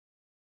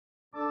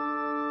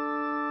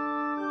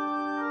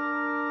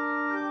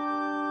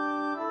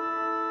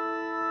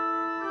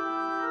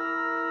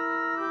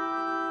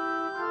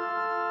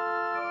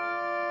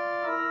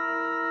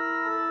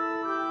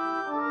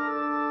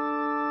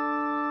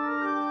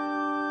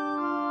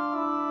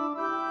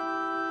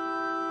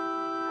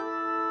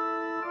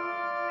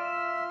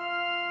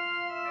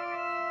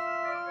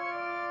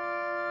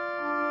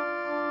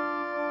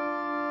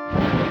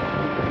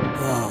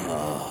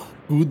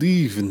Good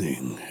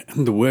evening,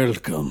 and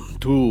welcome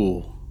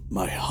to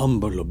my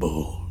humble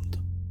abode.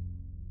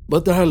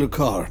 But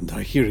Alucard,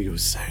 I hear you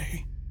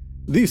say,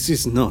 this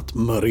is not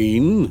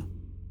Marine.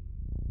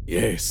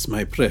 Yes,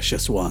 my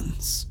precious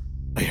ones,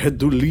 I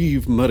had to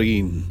leave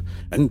Marine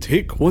and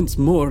take once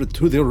more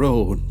to the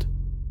road.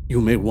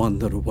 You may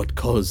wonder what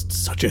caused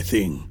such a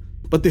thing,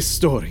 but this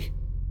story,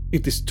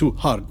 it is too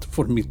hard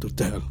for me to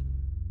tell.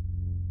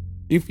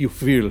 If you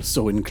feel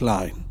so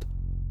inclined,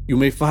 you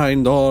may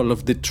find all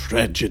of the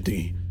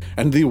tragedy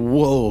and the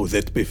woe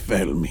that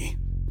befell me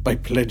by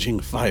pledging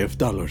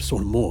 $5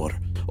 or more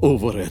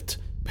over at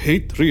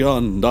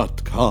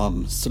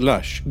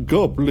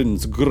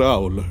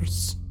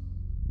patreon.com/goblinsgrowlers.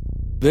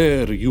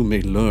 There you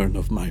may learn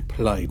of my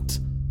plight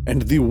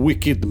and the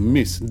wicked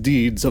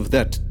misdeeds of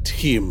that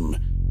Tim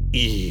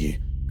E.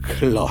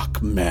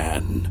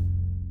 Clockman.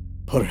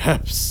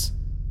 Perhaps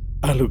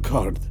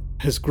Alucard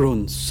has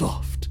grown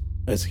soft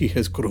as he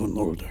has grown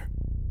older.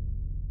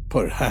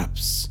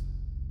 Perhaps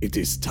it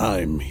is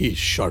time he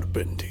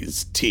sharpened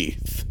his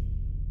teeth.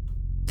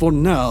 For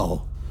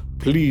now,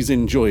 please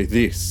enjoy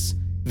this,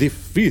 the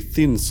 5th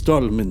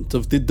installment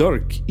of the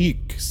Dark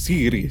Eek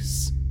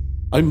series.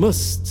 I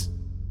must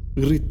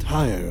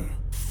retire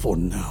for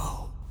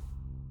now.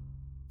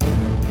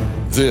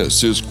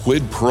 This is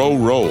Quid Pro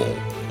Roll,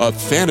 a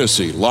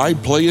fantasy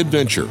live play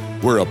adventure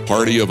where a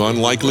party of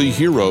unlikely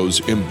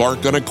heroes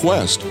embark on a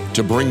quest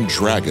to bring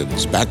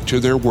dragons back to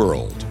their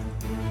world.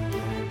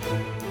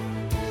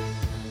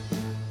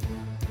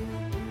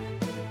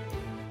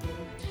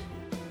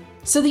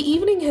 So the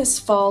evening has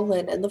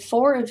fallen, and the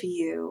 4 of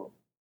you,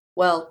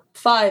 well,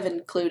 5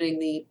 including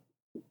the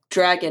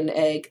dragon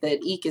egg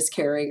that Eek is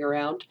carrying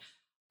around,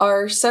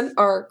 are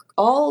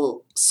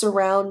all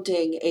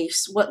surrounding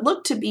what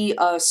looked to be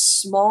a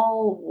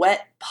small,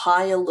 wet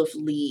pile of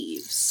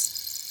leaves.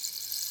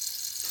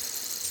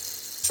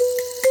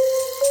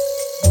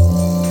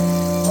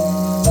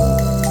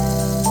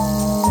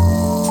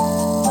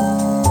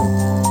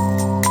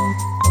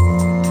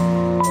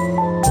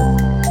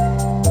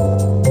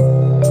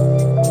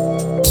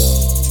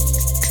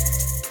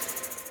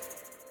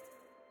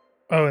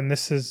 Oh, and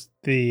this is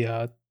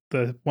the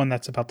one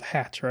that's about to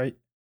hatch, right?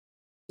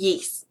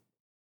 Yes.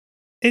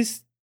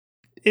 Is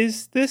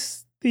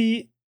this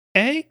the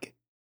egg?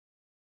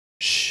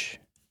 Shh.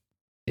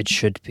 It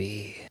should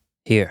be.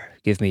 Here,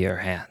 give me your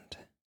hand.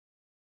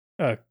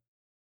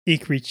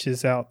 Eek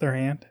reaches out their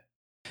hand.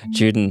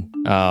 Juden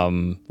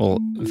will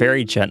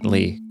very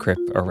gently grip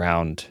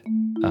around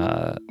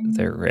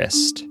their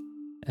wrist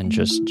and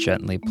just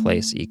gently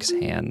place Eek's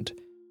hand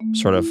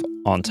sort of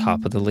on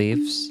top of the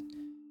leaves,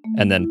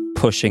 and then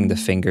pushing the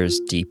fingers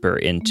deeper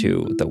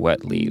into the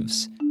wet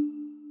leaves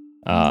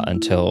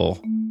until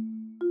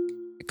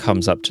it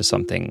comes up to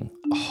something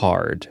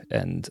hard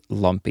and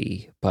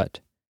lumpy, but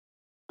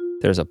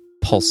there's a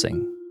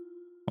pulsing,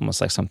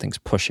 almost like something's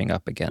pushing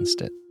up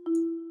against it.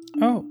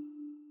 Oh,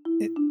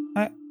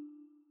 I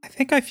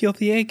think I feel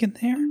the egg in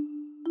there.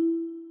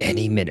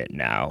 Any minute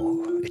now,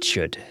 it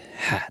should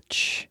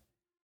hatch.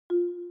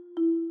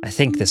 I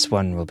think this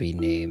one will be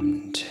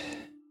named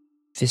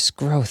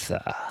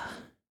Visgrotha.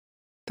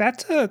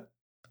 That's a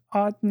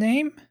odd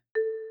name.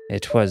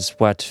 It was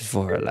what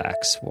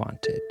Vorlax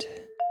wanted.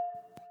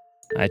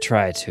 I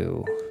try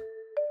to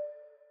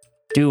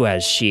do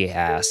as she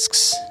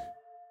asks,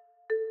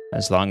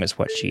 as long as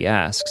what she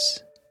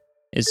asks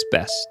is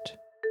best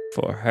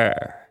for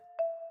her.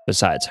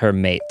 Besides, her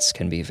mates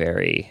can be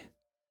very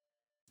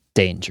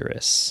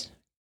dangerous.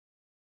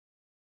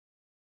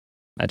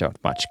 I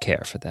don't much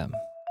care for them.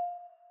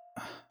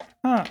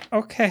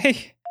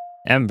 Okay.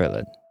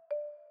 Emberlyn,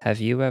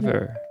 have you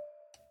ever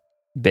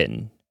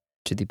been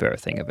to the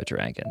birthing of a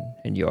dragon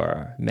in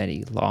your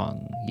many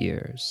long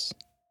years?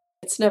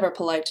 It's never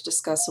polite to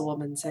discuss a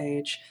woman's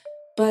age.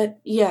 But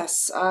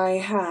yes, I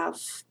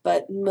have.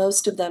 But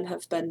most of them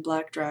have been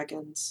black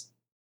dragons.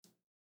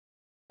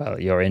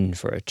 Well, you're in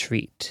for a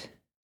treat.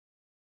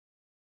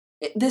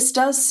 This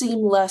does seem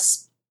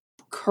less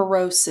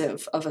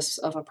corrosive of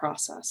a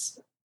process.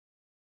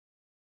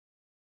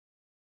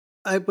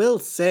 I will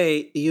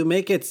say, you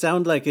make it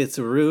sound like it's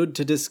rude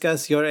to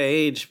discuss your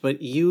age,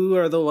 but you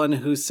are the one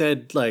who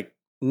said, like,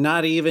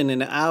 not even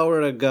an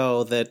hour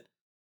ago that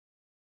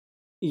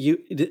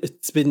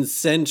it's been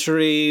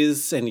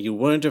centuries and you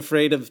weren't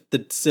afraid of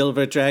the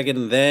silver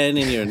dragon then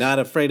and you're not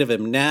afraid of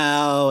him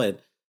now.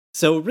 And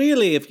so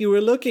really, if you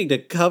were looking to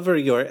cover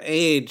your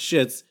age,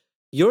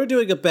 you're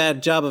doing a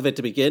bad job of it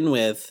to begin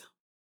with.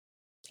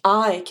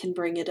 I can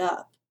bring it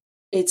up.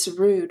 It's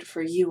rude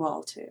for you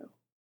all to.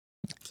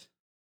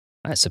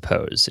 I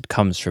suppose it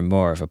comes from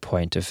more of a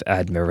point of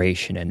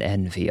admiration and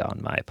envy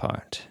on my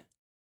part.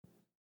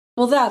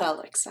 Well, that I'll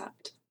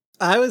accept.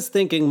 I was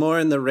thinking more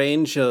in the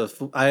range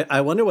of,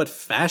 I wonder what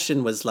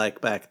fashion was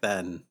like back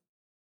then.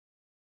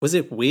 Was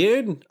it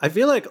weird? I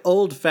feel like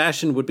old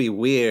fashion would be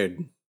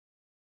weird.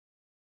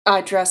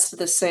 I dressed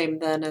the same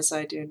then as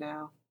I do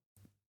now.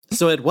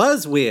 So it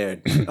was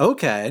weird.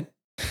 Okay.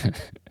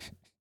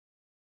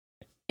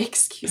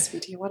 Excuse me,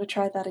 do you want to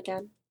try that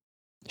again?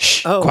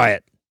 Shh,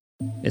 quiet.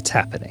 It's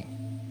happening.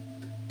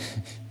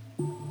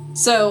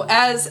 So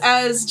as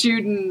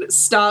Juden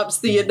stops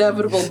the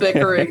inevitable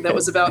bickering that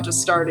was about to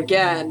start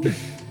again,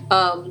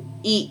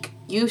 Eek,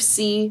 you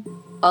see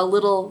a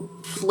little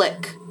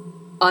flick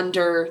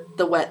under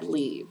the wet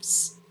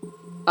leaves,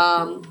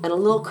 and a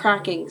little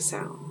cracking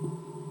sound,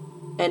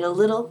 and a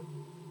little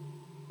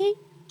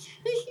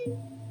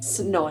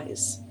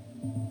noise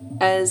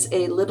as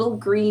a little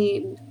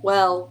green,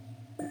 well,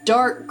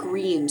 dark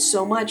green,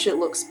 so much it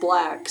looks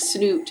black,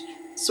 snoot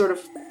sort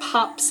of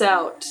pops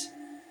out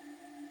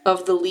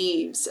of the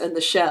leaves and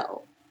the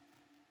shell.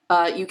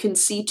 You can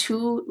see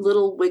two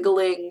little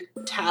wiggling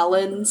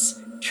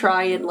talons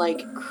try and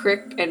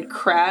crick and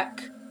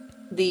crack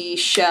the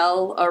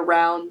shell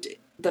around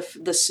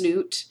the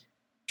snoot,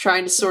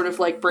 trying to sort of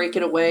break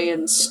it away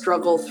and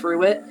struggle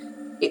through it.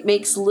 It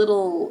makes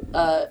little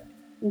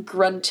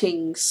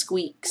grunting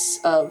squeaks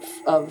of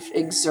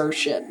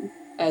exertion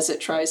as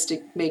it tries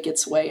to make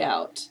its way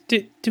out.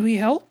 Do we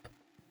help?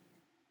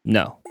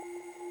 No,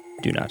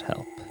 do not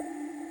help.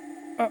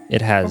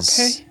 It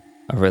has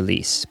a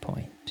release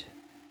point.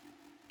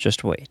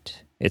 Just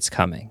wait. It's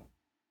coming.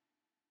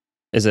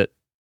 Is it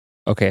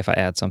okay if I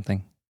add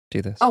something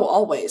to this? Oh,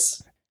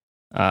 always.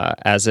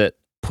 As it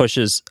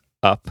pushes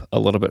up a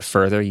little bit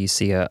further, you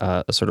see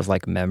a sort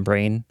of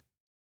membrane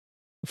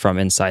from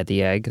inside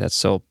the egg that's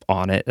still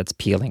on it, that's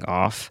peeling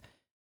off.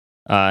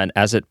 And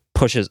as it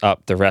pushes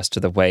up the rest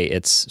of the way,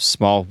 its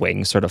small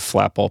wings sort of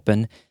flap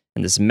open,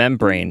 and this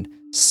membrane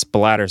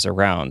splatters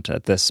around.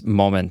 At this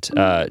moment,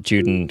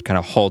 Juden kind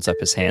of holds up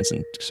his hands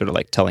and sort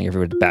of telling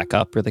everyone to back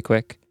up really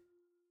quick.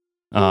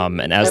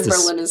 And as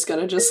Emberlyn is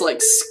gonna just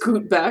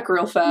scoot back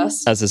real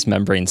fast. As this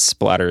membrane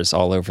splatters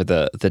all over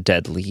the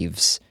dead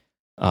leaves,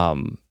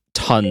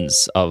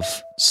 tons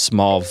of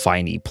small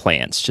viney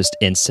plants just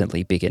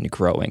instantly begin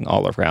growing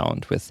all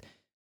around with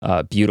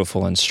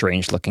beautiful and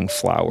strange looking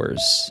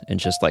flowers in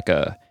just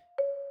a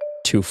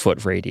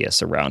 2-foot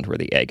radius around where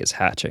the egg is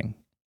hatching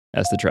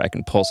as the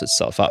dragon pulls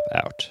itself up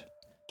out.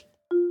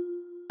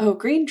 Oh,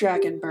 green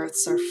dragon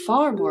births are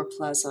far more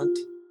pleasant.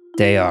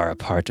 They are a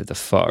part of the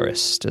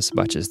forest as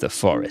much as the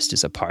forest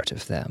is a part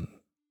of them.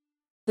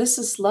 This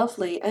is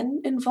lovely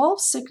and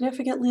involves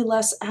significantly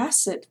less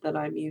acid than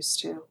I'm used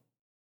to.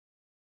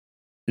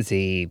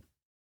 The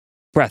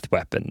breath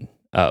weapon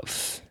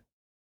of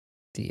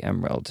the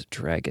emerald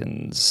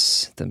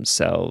dragons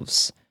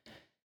themselves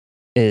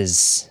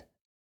is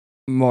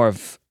more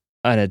of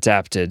an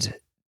adapted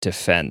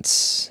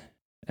defense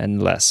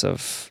and less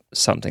of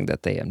something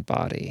that they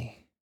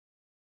embody.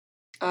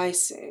 I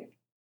see.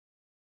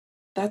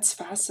 That's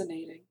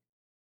fascinating.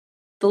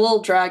 The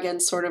little dragon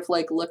sort of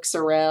looks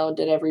around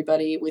at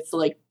everybody with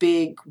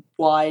big,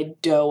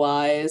 wide doe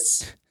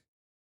eyes.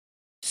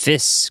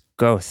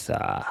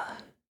 Viscotha,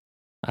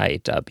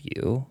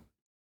 IW.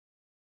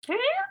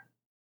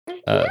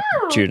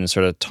 Juden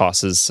sort of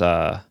tosses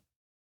a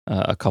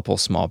couple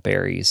small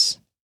berries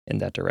in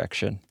that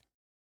direction.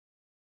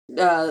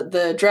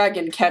 The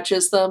dragon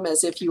catches them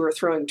as if you were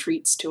throwing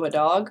treats to a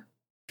dog.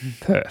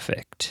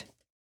 Perfect.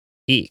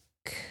 Eek.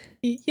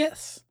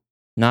 Yes.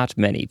 Not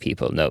many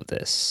people know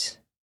this.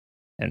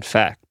 In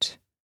fact,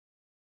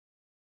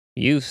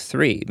 you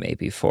 3 may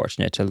be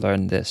fortunate to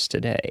learn this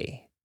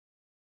today.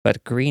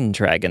 But green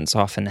dragons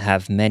often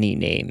have many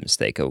names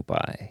they go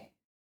by.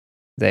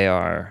 They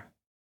are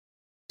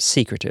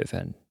secretive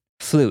and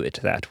fluid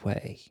that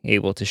way,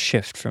 able to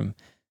shift from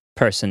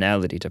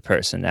personality to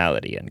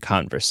personality and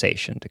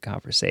conversation to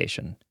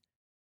conversation.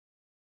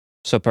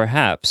 So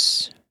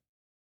perhaps,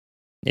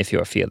 if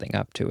you're feeling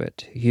up to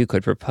it, you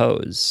could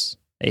propose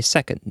a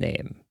second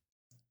name.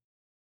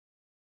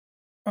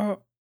 Oh,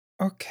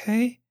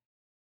 okay.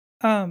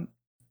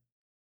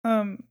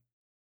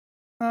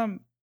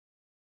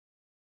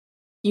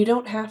 You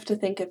don't have to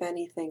think of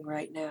anything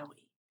right now.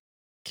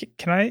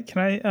 Can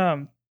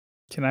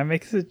I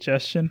make a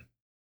suggestion?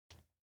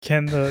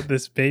 Can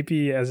this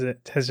baby, as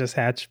it has just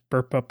hatched,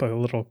 burp up a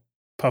little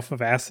puff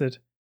of acid?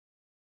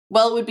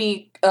 Well, it would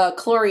be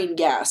chlorine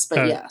gas,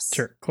 but yes.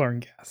 Sure,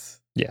 chlorine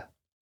gas. Yeah.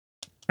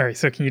 All right,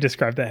 so can you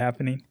describe that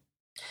happening?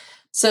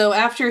 So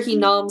after he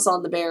noms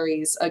on the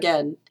berries,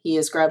 again, he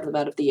has grabbed them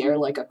out of the air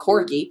like a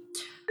corgi.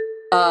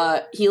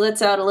 He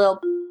lets out a little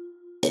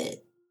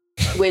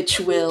which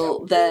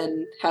will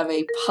then have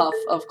a puff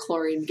of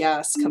chlorine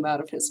gas come out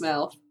of his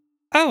mouth.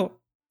 Oh,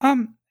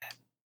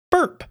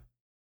 burp.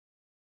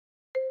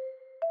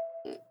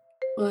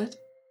 What?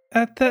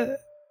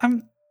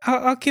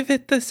 I'll give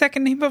it the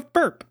second name of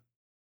burp.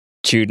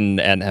 Juden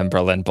and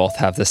Emberlyn both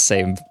have the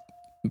same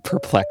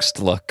perplexed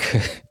look.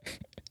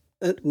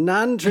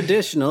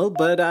 Non-traditional,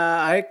 but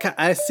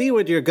I see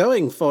what you're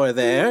going for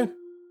there.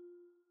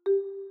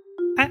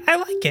 I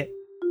like it.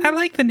 I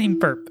like the name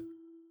Burp.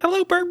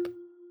 Hello, Burp.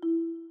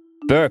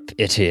 Burp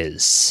it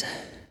is.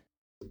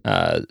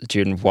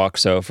 Juden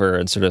walks over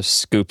and sort of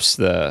scoops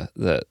the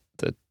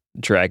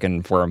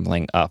dragon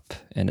wormling up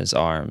in his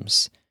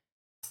arms.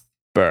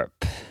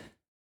 Burp.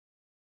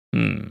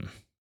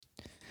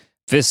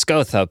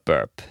 Viscotha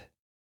Burp,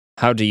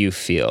 how do you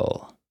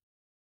feel?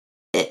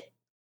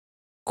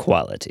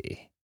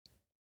 quality.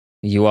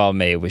 You all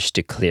may wish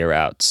to clear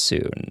out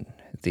soon.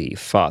 The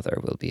father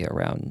will be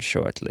around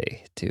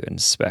shortly to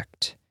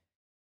inspect.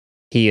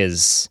 He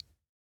is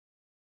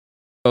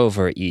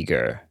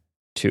overeager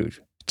to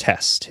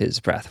test his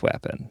breath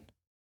weapon.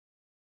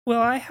 Will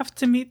I have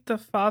to meet the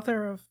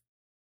father of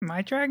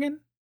my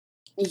dragon?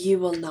 You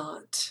will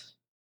not.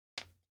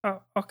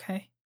 Oh,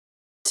 okay.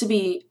 To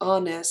be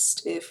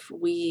honest, if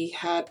we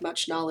had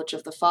much knowledge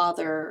of the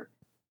father,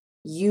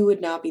 you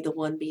would not be the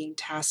one being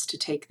tasked to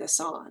take this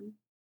on.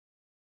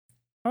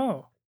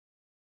 Oh.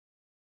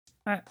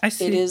 I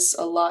see. It is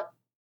a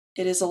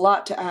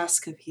lot to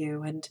ask of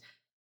you, and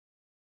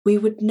we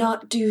would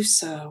not do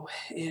so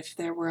if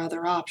there were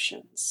other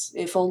options,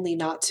 if only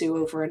not to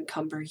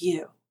over-encumber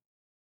you.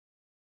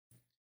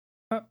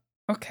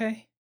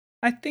 Okay.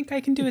 I think I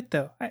can do it,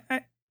 though.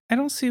 I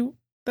don't see...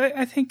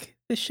 I think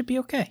this should be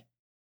okay.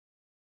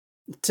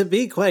 To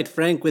be quite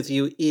frank with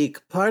you,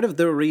 Eek, part of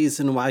the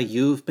reason why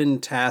you've been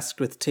tasked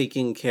with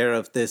taking care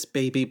of this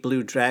baby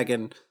blue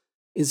dragon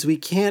is we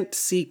can't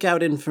seek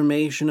out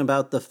information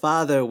about the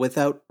father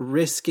without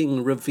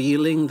risking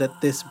revealing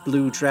that this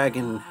blue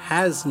dragon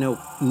has no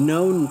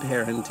known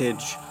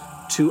parentage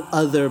to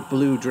other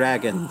blue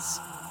dragons,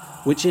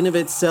 which in of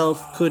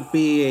itself could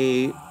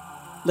be a,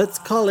 let's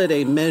call it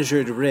a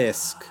measured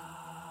risk.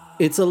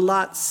 It's a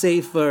lot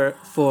safer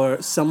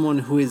for someone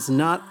who is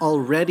not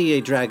already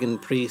a dragon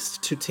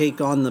priest to take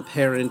on the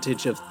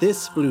parentage of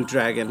this blue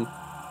dragon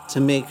to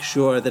make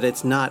sure that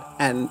it's not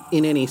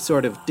in any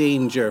sort of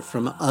danger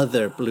from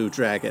other blue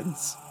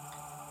dragons.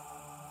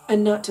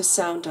 And not to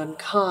sound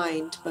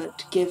unkind,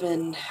 but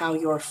given how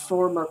your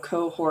former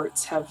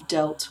cohorts have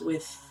dealt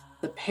with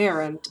the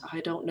parent,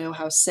 I don't know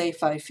how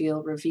safe I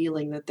feel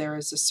revealing that there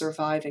is a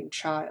surviving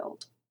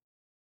child.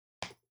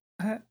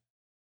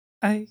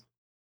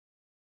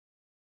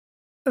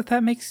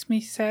 That makes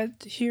me sad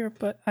to hear,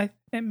 but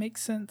it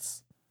makes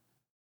sense.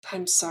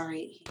 I'm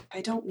sorry.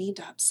 I don't mean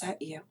to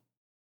upset you.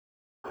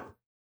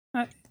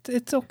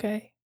 It's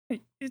okay.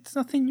 It's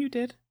nothing you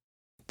did.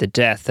 The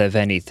death of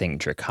anything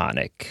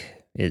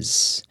draconic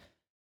is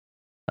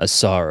a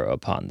sorrow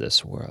upon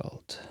this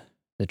world.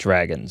 The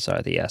dragons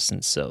are the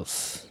essence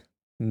of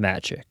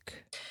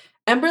magic.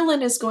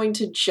 Emberlyn is going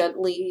to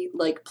gently,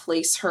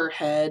 place her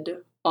hand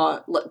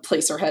on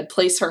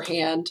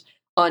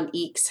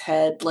Eek's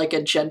head, like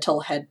a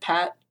gentle head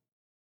pat,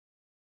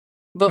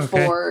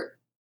 before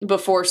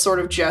sort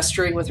of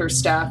gesturing with her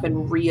staff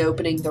and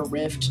reopening the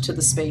rift to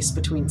the space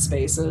between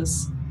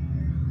spaces.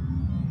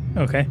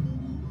 Okay.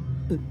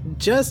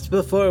 Just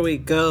before we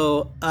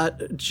go,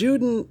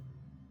 Juden,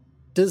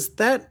 does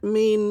that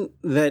mean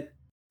that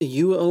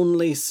you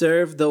only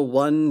serve the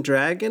one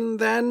dragon,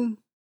 then?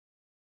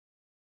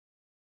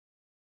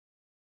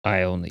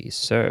 I only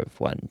serve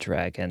one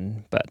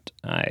dragon, but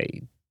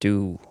I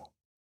do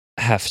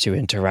have to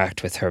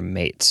interact with her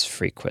mates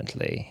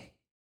frequently.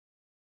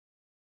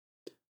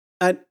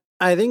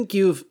 I think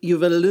you've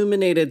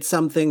illuminated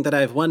something that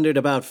I've wondered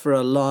about for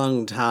a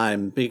long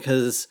time,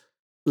 because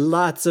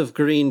lots of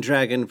green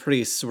dragon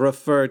priests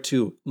refer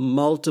to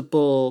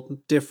multiple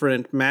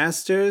different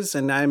masters,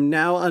 and I'm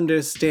now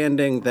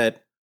understanding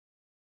that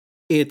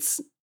it's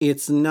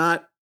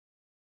not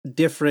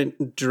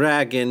different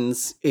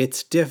dragons,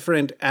 it's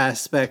different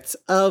aspects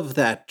of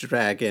that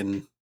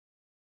dragon.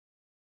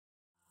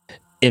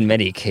 In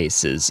many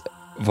cases,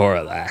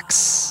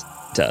 Voralax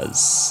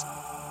does,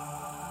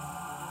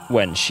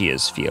 when she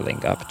is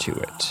feeling up to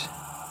it,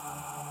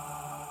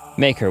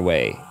 make her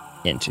way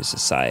into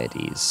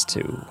societies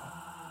to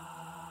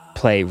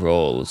play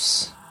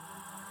roles,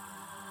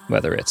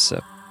 whether it's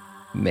a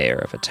mayor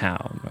of a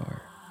town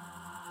or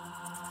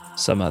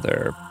some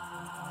other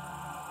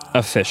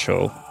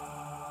official.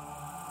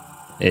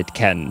 It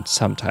can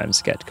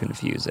sometimes get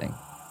confusing,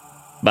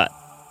 but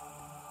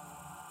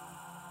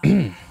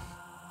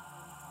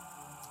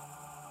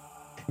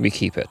we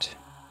keep it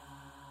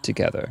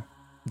together.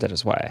 That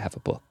is why I have a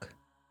book.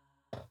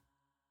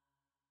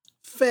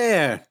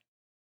 Fair.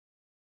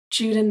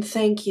 Juden,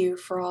 thank you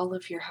for all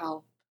of your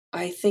help.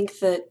 I think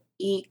that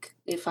Eek,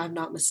 if I'm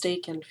not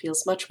mistaken,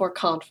 feels much more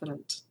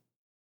confident.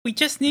 We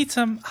just need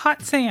some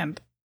hot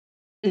sand.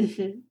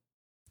 Mm-hmm.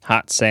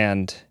 Hot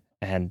sand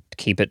and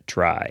keep it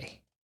dry.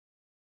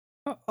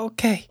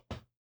 Okay.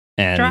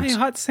 And dry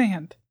hot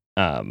sand.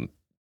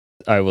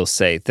 I will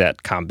say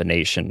that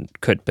combination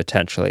could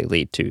potentially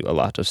lead to a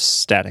lot of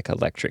static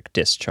electric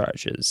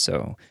discharges,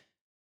 so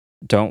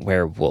don't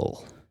wear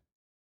wool.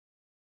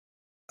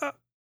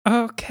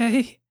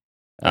 Okay.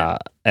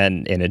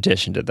 And in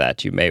addition to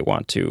that, you may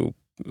want to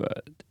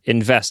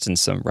invest in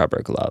some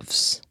rubber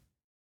gloves,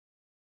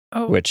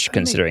 which,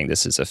 considering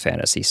this is a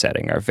fantasy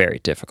setting, are very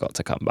difficult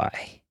to come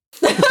by.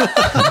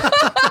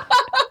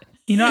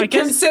 I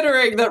guess...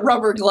 Considering that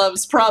rubber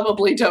gloves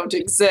probably don't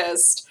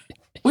exist,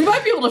 we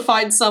might be able to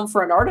find some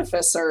for an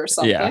artificer or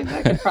something. Yeah.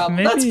 We could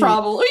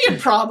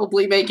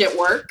probably make it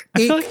work. I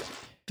feel like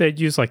they'd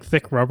use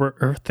thick rubber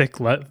or thick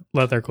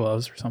leather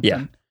gloves or something.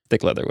 Yeah,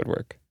 thick leather would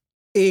work.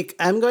 Eek,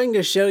 I'm going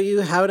to show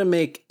you how to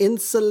make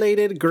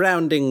insulated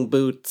grounding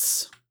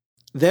boots.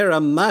 They're a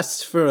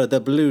must for the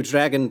Blue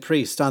Dragon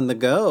Priest on the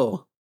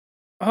go.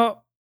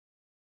 Oh,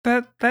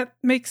 that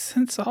makes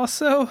sense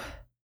also.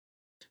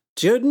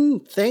 Jordan,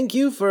 thank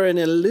you for an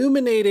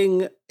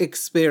illuminating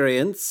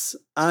experience.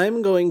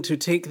 I'm going to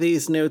take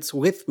these notes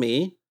with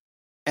me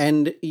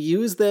and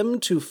use them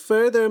to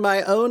further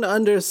my own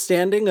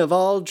understanding of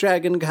all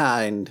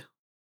dragonkind.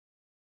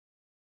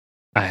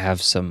 I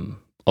have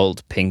some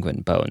old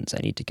penguin bones I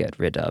need to get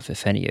rid of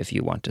if any of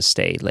you want to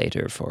stay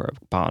later for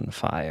a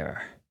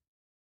bonfire.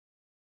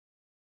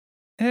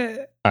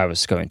 I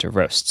was going to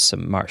roast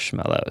some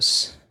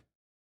marshmallows.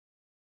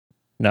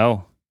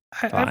 No?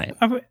 Fine.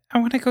 I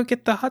want to go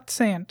get the hot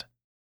sand.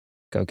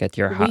 Go get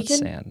your hot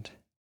sand.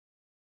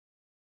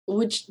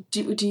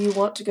 Do you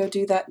want to go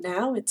do that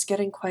now? It's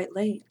getting quite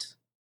late.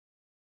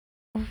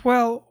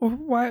 Well,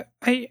 why?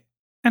 I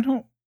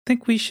don't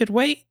think we should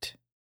wait.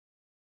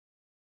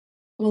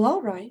 Well,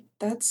 all right.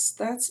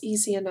 That's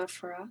easy enough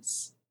for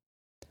us.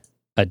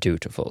 A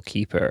dutiful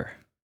keeper.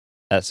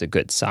 That's a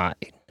good sign.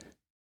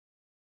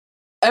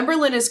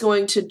 Emberlyn is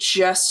going to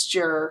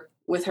gesture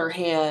with her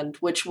hand,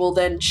 which will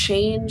then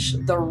change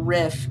the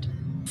rift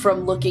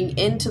from looking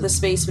into the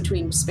space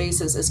between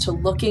spaces is to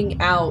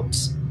looking out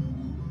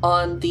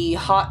on the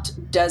hot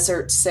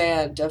desert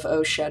sand of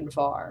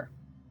Oshenvar.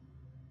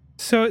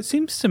 So it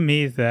seems to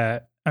me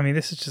that, I mean,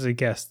 this is just a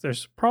guess,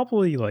 there's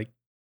probably like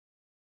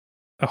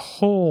a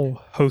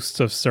whole host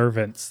of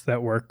servants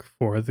that work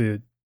for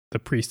the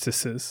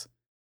priestesses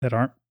that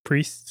aren't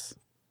priests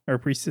or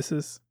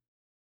priestesses.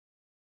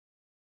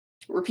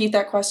 Repeat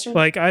that question.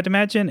 Like, I'd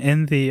imagine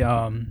in the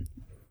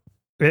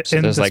so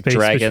in there's the like space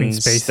dragons,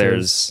 spaces,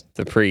 there's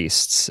the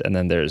priests, and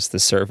then there's the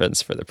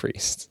servants for the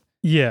priests.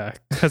 Yeah,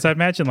 because I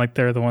imagine like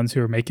they're the ones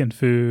who are making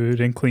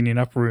food and cleaning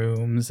up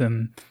rooms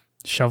and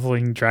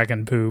shoveling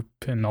dragon poop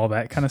and all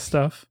that kind of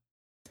stuff.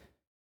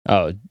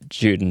 Oh,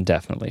 Juden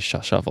definitely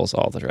shovels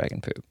all the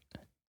dragon poop.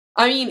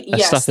 I mean, That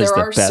yes, stuff there is the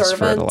are best servants.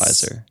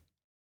 fertilizer.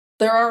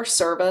 There are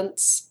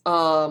servants,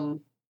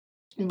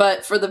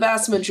 but for the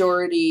vast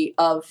majority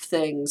of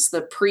things,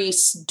 the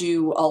priests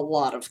do a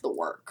lot of the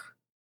work.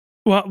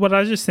 Well, what I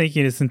was just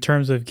thinking is in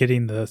terms of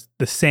getting the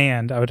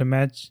sand, I would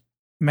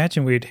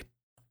imagine we'd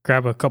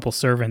grab a couple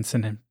servants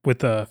and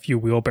with a few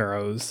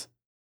wheelbarrows.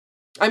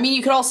 I mean,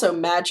 you could also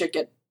magic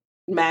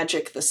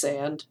the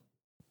sand.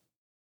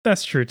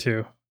 That's true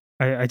too.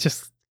 I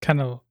just kind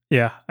of,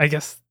 yeah, I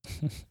guess.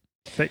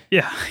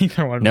 Yeah,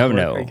 either one. No, would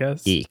work, I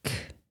guess. Eek.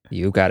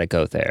 You gotta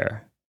go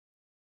there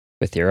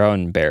with your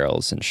own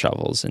barrels and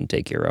shovels and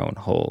dig your own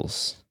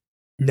holes.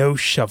 No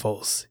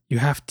shovels. You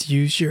have to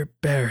use your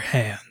bare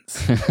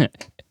hands.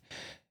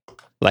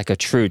 Like a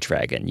true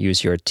dragon,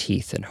 use your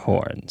teeth and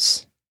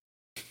horns.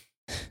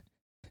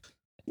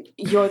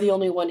 You're the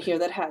only one here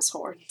that has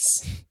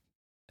horns.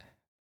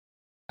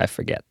 I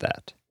forget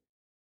that.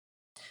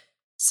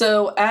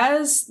 So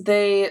as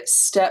they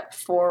step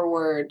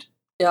forward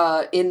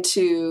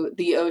into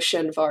the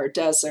Oshenvar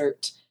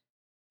desert,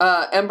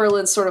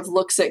 Emberlyn sort of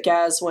looks at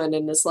Gazwin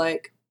and is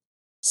like,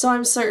 so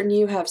I'm certain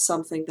you have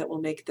something that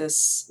will make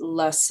this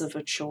less of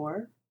a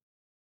chore.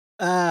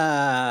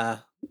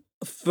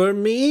 For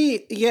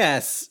me,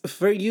 yes.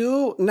 For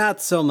you,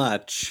 not so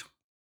much.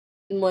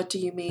 What do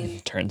you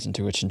mean? Turns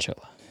into a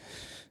chinchilla.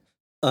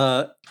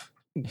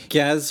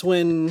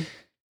 Gazwin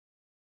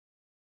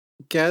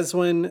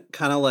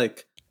kind of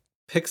like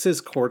picks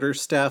his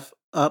quarterstaff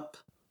up,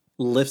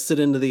 lifts it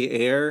into the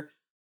air,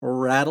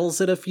 rattles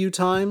it a few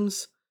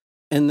times,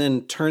 and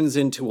then turns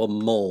into a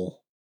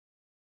mole.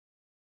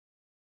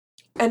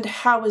 And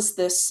how is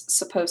this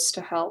supposed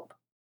to help?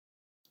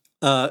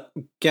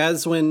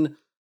 Gazwin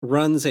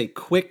runs a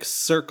quick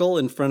circle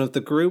in front of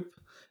the group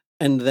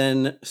and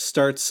then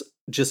starts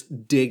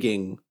just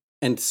digging,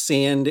 and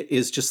sand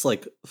is just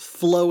like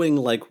flowing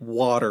like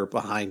water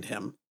behind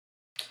him.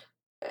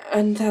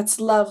 And that's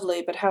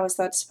lovely, but how is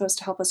that supposed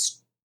to help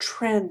us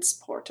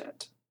transport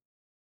it?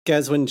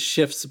 Gazwin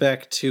shifts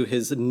back to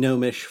his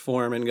gnomish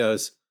form and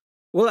goes,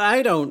 well,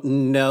 I don't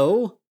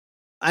know.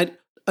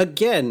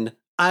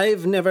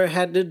 I've never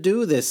had to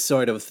do this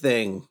sort of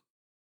thing.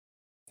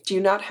 Do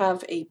you not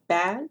have a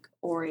bag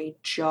or a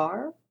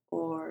jar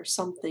or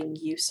something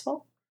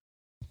useful?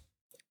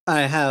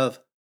 I have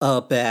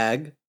a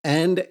bag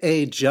and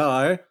a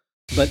jar,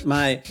 but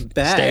my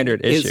bag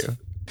Standard issue.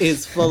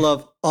 is full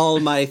of all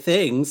my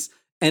things,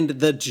 and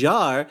the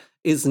jar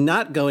is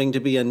not going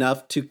to be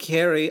enough to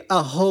carry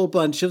a whole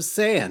bunch of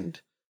sand.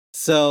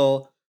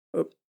 So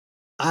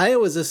I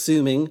was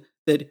assuming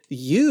that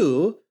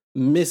you,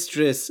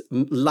 Mistress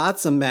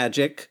Lots of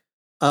Magic,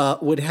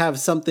 would have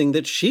something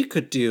that she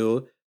could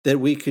do that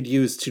we could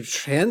use to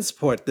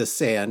transport the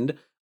sand.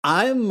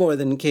 I'm more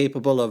than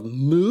capable of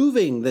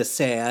moving the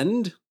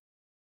sand.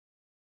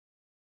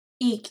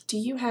 Eek, do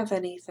you have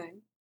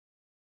anything?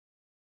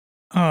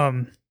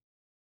 I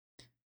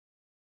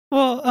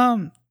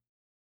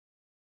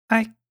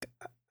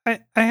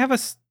have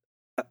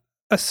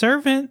a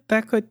servant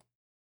that could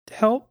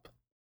help,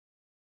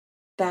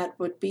 That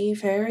would be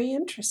very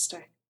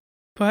interesting.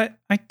 but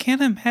I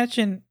can't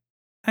imagine.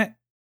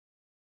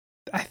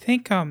 I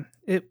think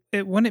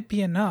it wouldn't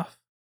be enough.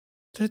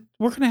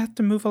 We're gonna have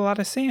to move a lot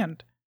of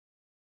sand.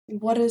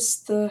 What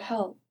is the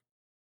help?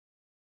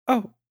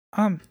 Oh,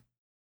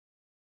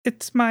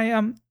 it's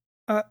my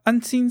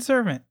unseen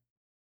servant.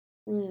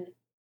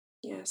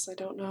 Yes, I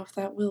don't know if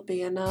that will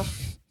be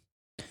enough.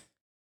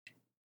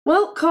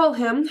 Well, call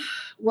him.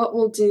 What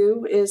we'll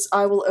do is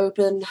I will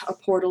open a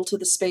portal to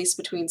the space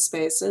between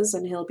spaces,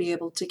 and he'll be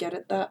able to get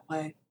it that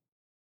way.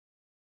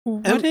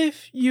 What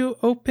if you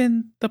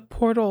open the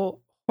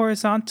portal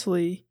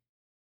horizontally,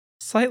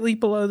 slightly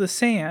below the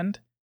sand,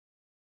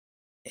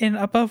 and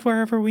above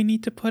wherever we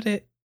need to put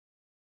it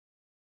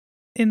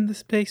in the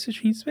space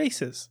between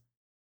spaces?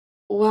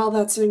 Well,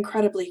 that's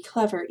incredibly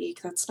clever,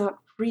 Eek. That's not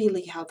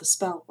really how the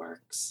spell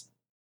works.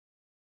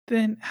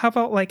 Then how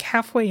about like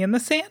halfway in the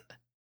sand?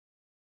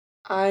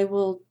 I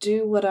will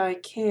do what I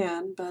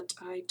can, but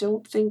I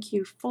don't think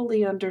you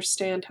fully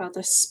understand how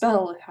the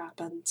spell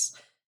happens.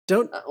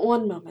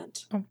 One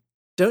moment.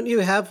 Don't you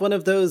have one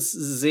of those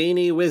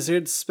zany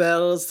wizard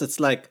spells that's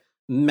like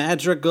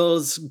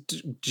Madrigal's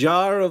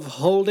jar of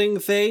holding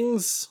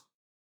things?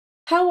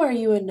 How are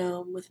you a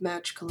gnome with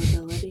magical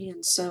ability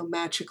and so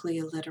magically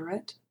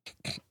illiterate?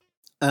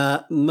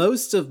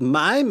 Most of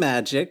my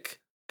magic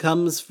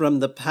comes from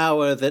the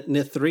power that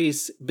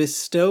Nithris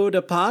bestowed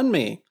upon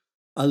me.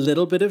 A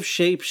little bit of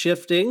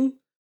shape-shifting,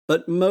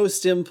 but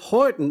most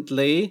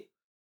importantly,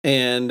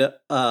 and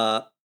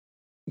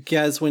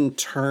Gaswin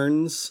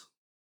turns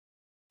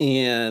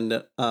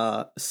and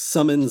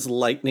summons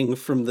lightning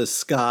from the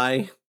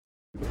sky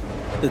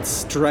that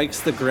strikes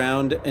the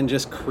ground and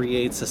just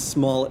creates a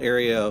small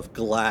area of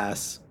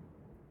glass.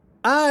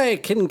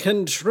 I can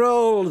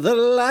control the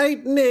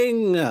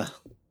lightning!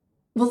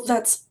 Well,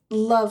 that's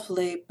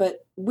lovely,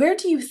 but where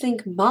do you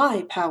think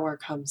my power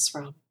comes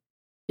from?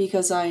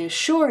 Because I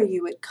assure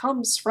you it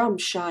comes from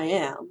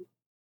Cheyenne.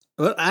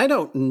 Well, I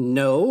don't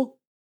know.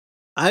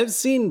 I've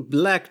seen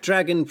black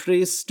dragon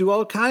priests do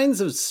all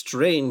kinds of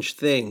strange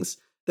things.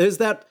 There's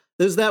that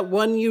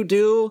one you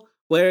do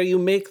where you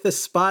make the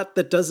spot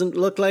that doesn't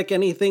look like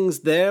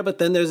anything's there, but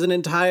then there's an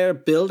entire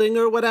building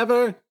or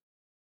whatever.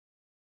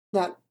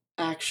 That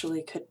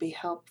actually could be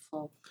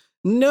helpful.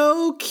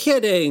 No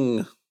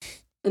kidding!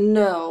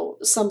 No,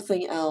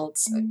 something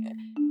else.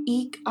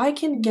 Eek, I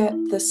can get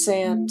the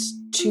sand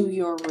to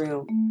your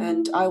room,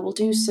 and I will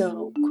do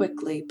so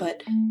quickly,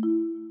 but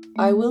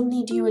I will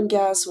need you and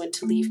Gaswin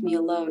to leave me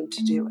alone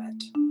to do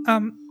it.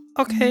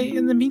 Okay,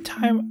 in the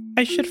meantime,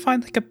 I should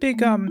find like a big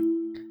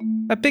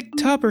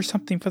tub or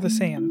something for the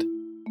sand.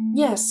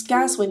 Yes,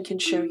 Gaswin can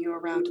show you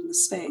around in the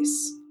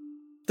space.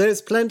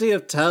 There's plenty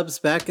of tubs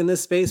back in the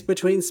space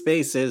between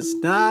spaces,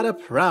 not a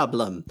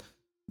problem.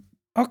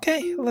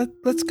 Okay,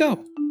 let's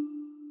go.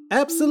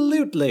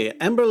 Absolutely.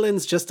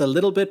 Emberlin's just a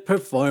little bit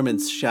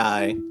performance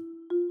shy.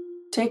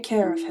 Take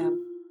care of him.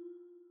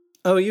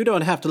 Oh, you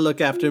don't have to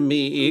look after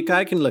me, Eek.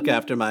 I can look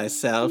after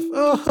myself.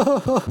 Oh, ho,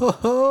 ho,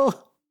 ho,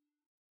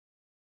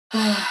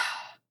 ho.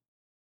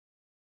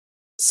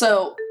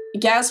 So,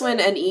 Gaswin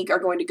and Eek are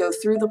going to go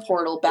through the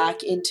portal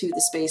back into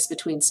the space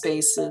between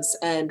spaces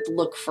and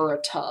look for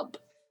a tub.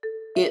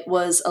 It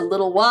was a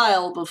little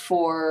while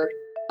before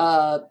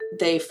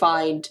they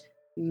find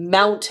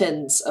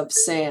mountains of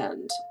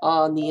sand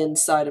on the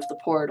inside of the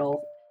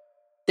portal.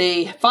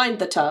 They find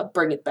the tub,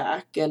 bring it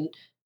back, and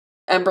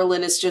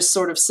Emberlin is just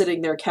sort of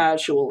sitting there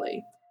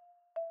casually.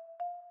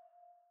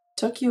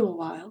 Took you a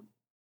while.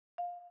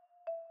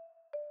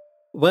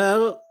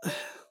 Well,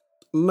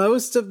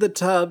 most of the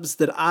tubs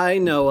that I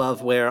know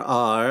of where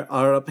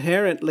are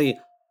apparently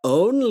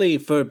only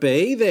for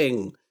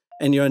bathing,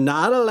 and you're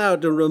not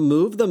allowed to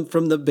remove them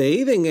from the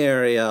bathing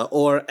area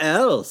or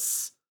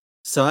else.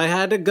 So I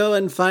had to go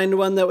and find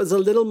one that was a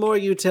little more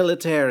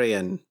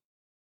utilitarian.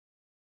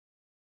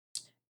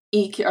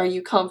 Eek, are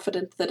you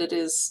confident that it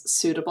is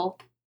suitable?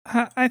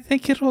 I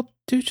think it'll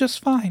do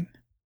just fine.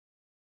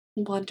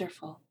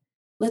 Wonderful.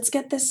 Let's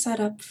get this set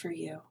up for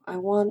you. I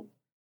want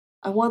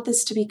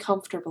this to be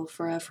comfortable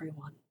for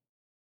everyone.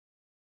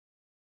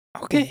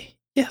 Okay,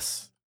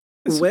 yes.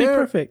 This will be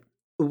perfect.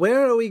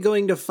 Where are we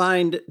going to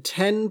find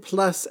 10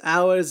 plus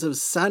hours of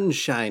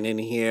sunshine in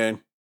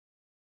here?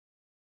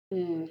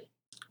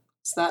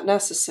 Is that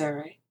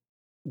necessary?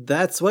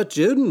 That's what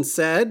Juden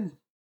said.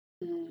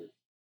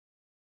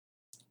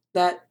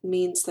 That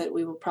means that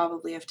we will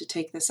probably have to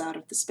take this out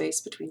of the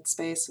space between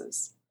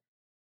spaces.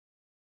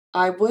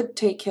 I would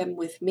take him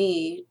with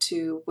me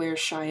to where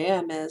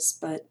Cheyenne is,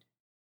 but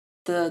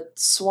the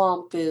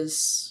swamp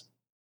is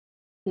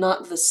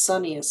not the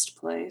sunniest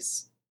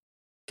place.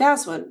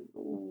 Gaswin,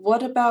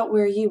 what about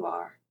where you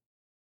are?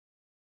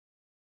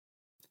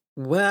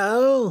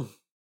 Well,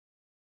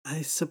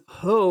 I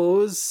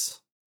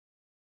suppose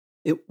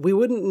we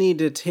wouldn't need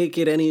to take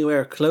it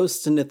anywhere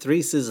close to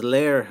Nithris's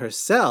lair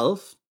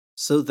herself,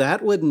 so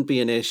that wouldn't be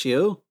an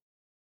issue.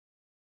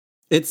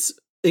 It's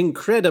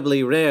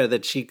incredibly rare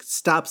that she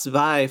stops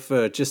by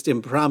for just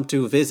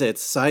impromptu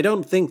visits, so I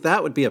don't think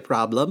that would be a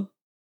problem.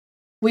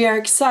 We are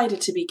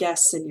excited to be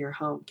guests in your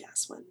home,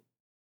 Gaswin.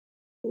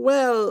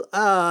 Well,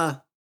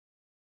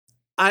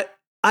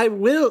 I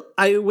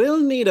will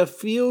need a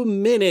few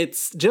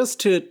minutes just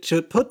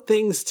to put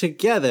things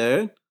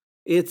together.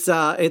 It's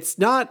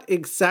not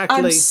exactly.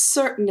 I'm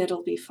certain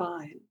it'll be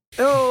fine.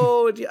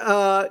 Oh,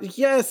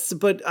 yes,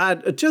 but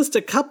just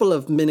a couple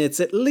of minutes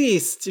at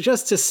least,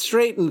 just to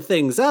straighten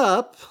things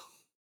up.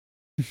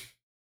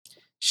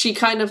 She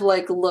kind of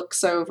like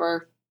looks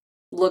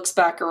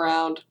back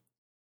around.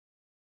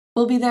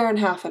 We'll be there in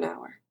half an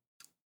hour.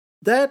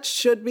 That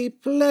should be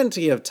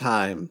plenty of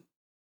time.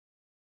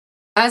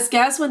 As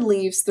Gaswin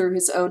leaves through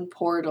his own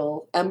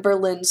portal,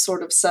 Emberlyn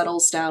sort of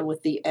settles down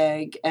with the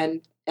egg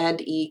and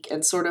Eek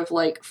and sort of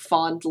like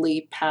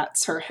fondly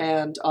pats her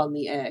hand on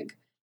the egg.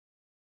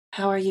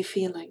 How are you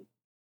feeling?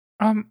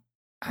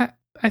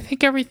 I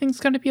think everything's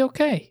gonna be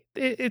okay.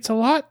 It's a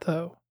lot,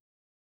 though.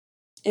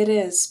 It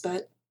is,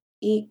 but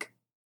Eek,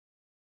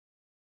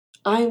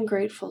 I am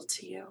grateful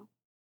to you.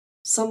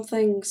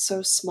 Something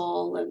so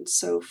small and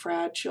so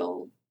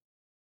fragile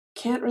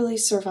can't really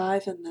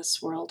survive in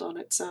this world on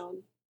its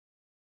own.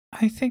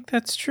 I think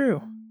that's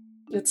true.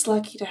 It's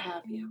lucky to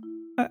have you.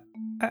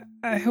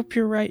 I hope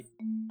you're right.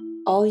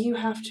 All you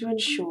have to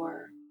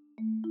ensure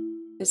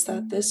is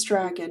that this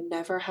dragon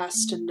never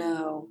has to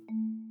know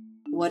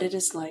what it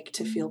is like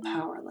to feel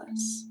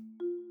powerless.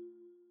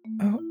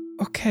 Oh,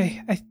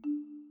 okay.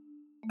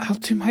 I'll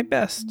do my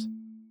best.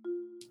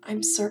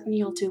 I'm certain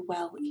you'll do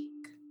well, Eek.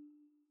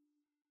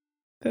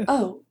 The-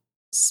 Oh,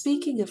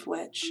 speaking of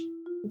which,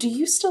 do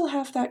you still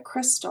have that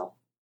crystal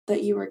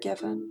that you were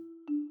given?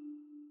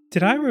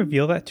 Did I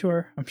reveal that to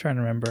her? I'm trying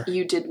to remember.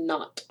 You did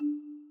not.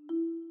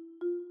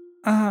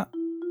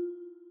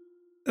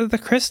 The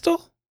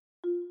crystal?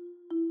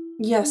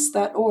 Yes,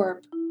 that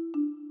orb.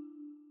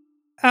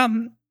 I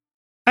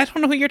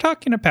don't know what you're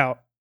talking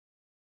about.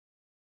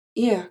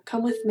 Yeah,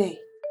 come with me.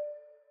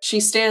 She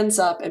stands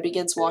up and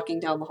begins walking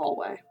down the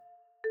hallway.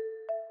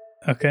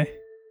 Okay.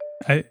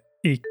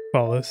 Eek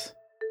follows.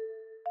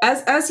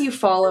 As you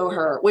follow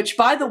her, which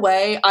by the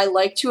way, I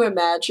like to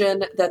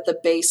imagine that the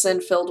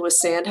basin filled with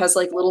sand has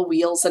like little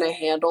wheels and a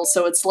handle,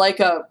 so it's like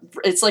a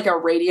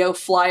radio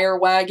flyer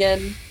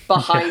wagon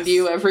behind Yes.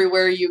 you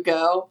everywhere you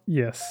go.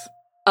 Yes.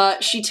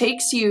 She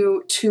takes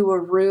you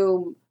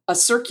to a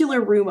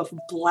circular room of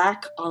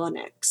black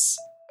onyx,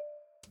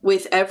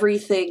 with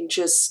everything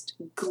just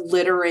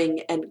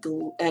glittering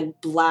and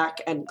black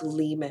and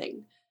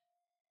gleaming.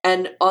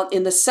 And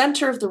in the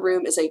center of the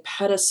room is a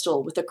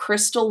pedestal with a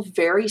crystal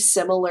very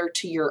similar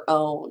to your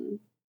own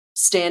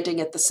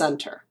standing at the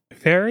center.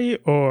 Very,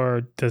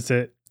 or does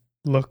it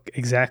look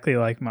exactly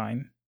like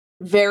mine?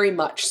 Very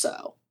much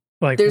so.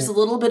 Like There's a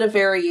little bit of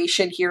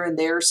variation here and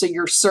there, so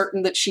you're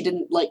certain that she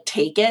didn't like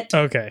take it.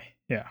 Okay,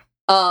 yeah.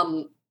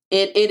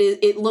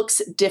 It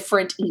looks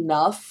different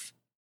enough,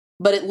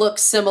 but it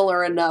looks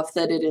similar enough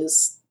that it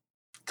is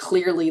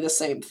clearly the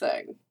same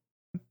thing.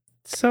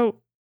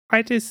 So,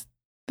 does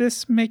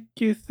this make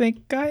you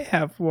think I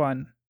have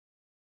one?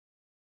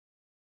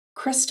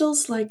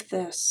 Crystals like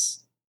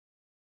this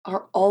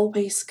are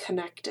always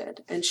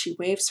connected, and she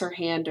waves her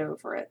hand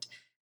over it,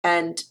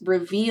 and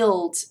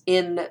revealed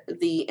in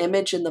the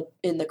image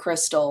in the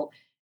crystal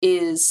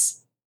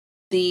is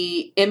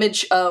the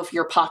image of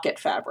your pocket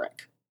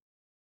fabric.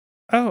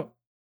 Oh.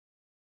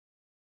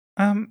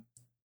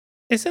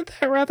 Isn't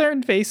that rather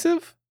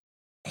invasive?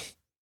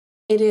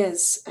 It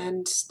is,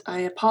 and I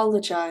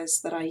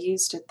apologize that I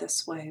used it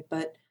this way,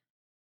 but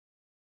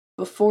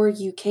before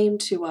you came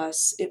to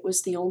us, it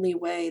was the only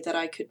way that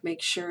I could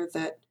make sure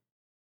that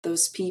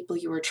those people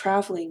you were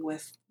traveling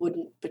with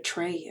wouldn't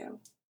betray you.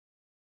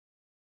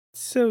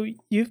 So,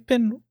 you've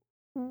been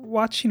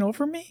watching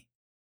over me?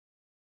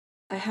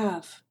 I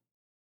have.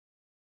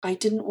 I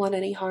didn't want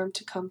any harm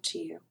to come to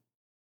you.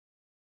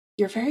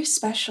 You're very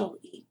special,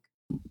 Eek,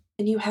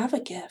 and you have a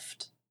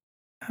gift.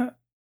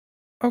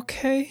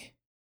 Okay.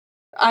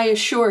 I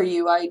assure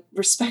you, I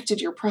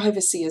respected your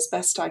privacy as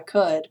best I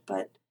could,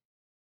 but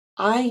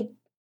I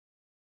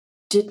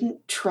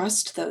didn't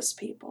trust those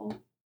people.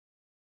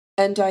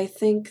 And I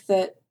think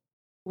that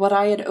what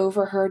I had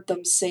overheard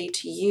them say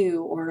to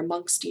you or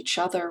amongst each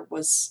other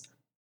was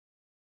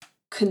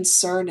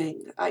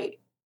concerning.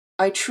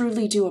 I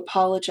truly do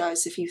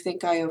apologize if you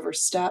think I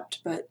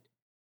overstepped, but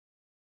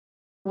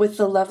with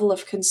the level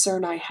of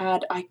concern I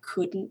had, I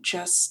couldn't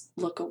just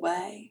look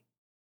away.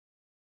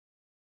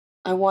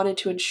 I wanted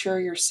to ensure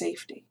your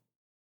safety.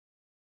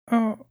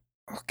 Oh,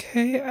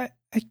 okay.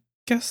 I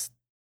guess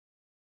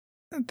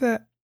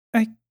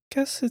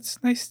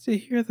it's nice to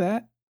hear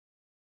that.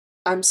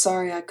 I'm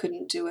sorry I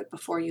couldn't do it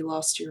before you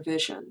lost your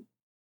vision.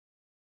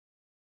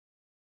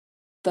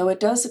 Though it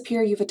does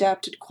appear you've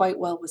adapted quite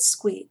well with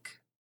Squeak.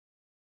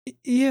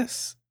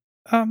 Yes.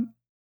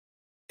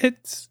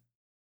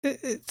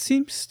 It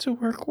seems to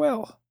work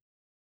well.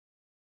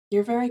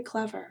 You're very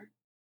clever,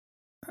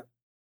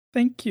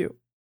 Thank you.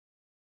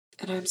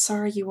 and I'm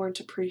sorry you weren't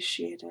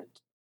appreciated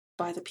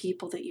by the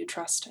people that you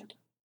trusted.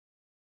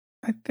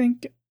 I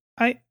think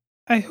I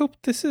hope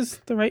this is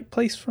the right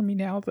place for me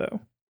now,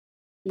 though.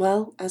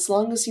 Well, as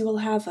long as you will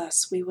have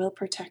us, we will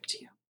protect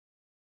you.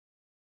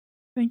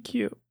 Thank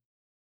you.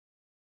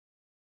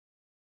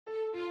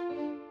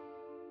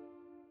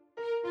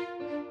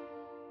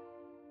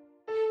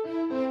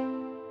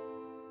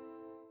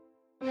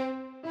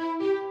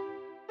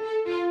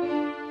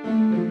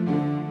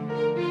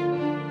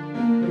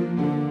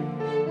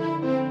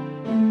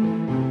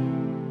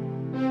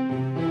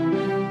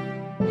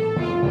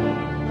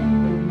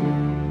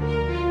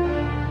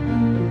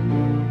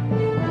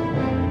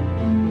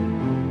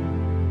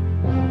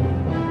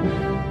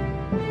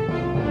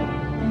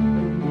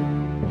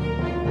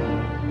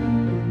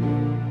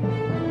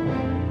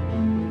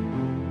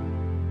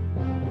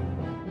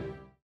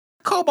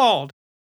 kobold.